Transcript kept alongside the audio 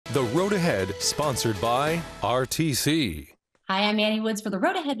The Road Ahead, sponsored by RTC. Hi, I'm Annie Woods for the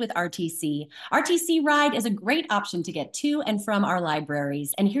Road Ahead with RTC. RTC Ride is a great option to get to and from our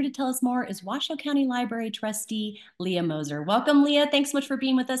libraries. And here to tell us more is Washoe County Library Trustee Leah Moser. Welcome, Leah. Thanks so much for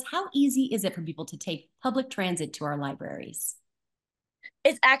being with us. How easy is it for people to take public transit to our libraries?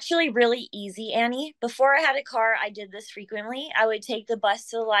 It's actually really easy, Annie. Before I had a car, I did this frequently. I would take the bus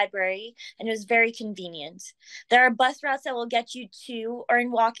to the library, and it was very convenient. There are bus routes that will get you to or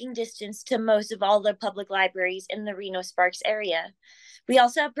in walking distance to most of all the public libraries in the Reno Sparks area. We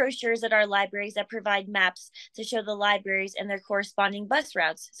also have brochures at our libraries that provide maps to show the libraries and their corresponding bus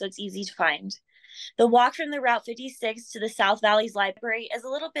routes, so it's easy to find. The walk from the Route 56 to the South Valley's library is a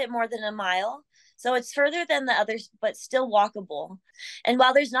little bit more than a mile, so it's further than the others, but still walkable. And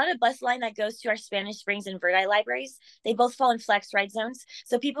while there's not a bus line that goes to our Spanish Springs and Verdi libraries, they both fall in flex ride zones,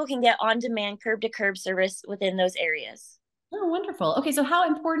 so people can get on-demand curb-to-curb service within those areas. Oh, wonderful. Okay, so how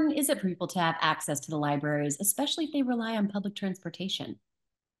important is it for people to have access to the libraries, especially if they rely on public transportation?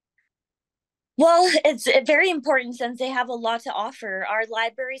 Well, it's very important since they have a lot to offer. Our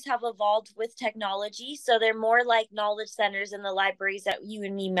libraries have evolved with technology, so they're more like knowledge centers than the libraries that you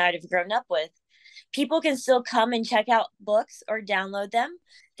and me might have grown up with. People can still come and check out books or download them.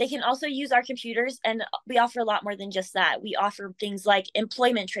 They can also use our computers, and we offer a lot more than just that. We offer things like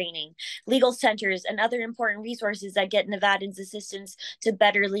employment training, legal centers, and other important resources that get Nevadans assistance to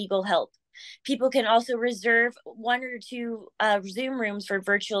better legal help. People can also reserve one or two Zoom rooms for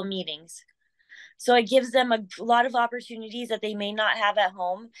virtual meetings. So it gives them a lot of opportunities that they may not have at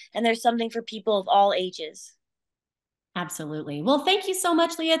home. And there's something for people of all ages. Absolutely. Well, thank you so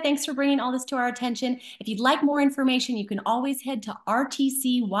much, Leah. Thanks for bringing all this to our attention. If you'd like more information, you can always head to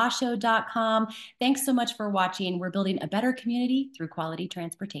rtcwashoe.com. Thanks so much for watching. We're building a better community through quality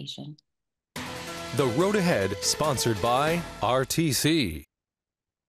transportation. The Road Ahead, sponsored by RTC.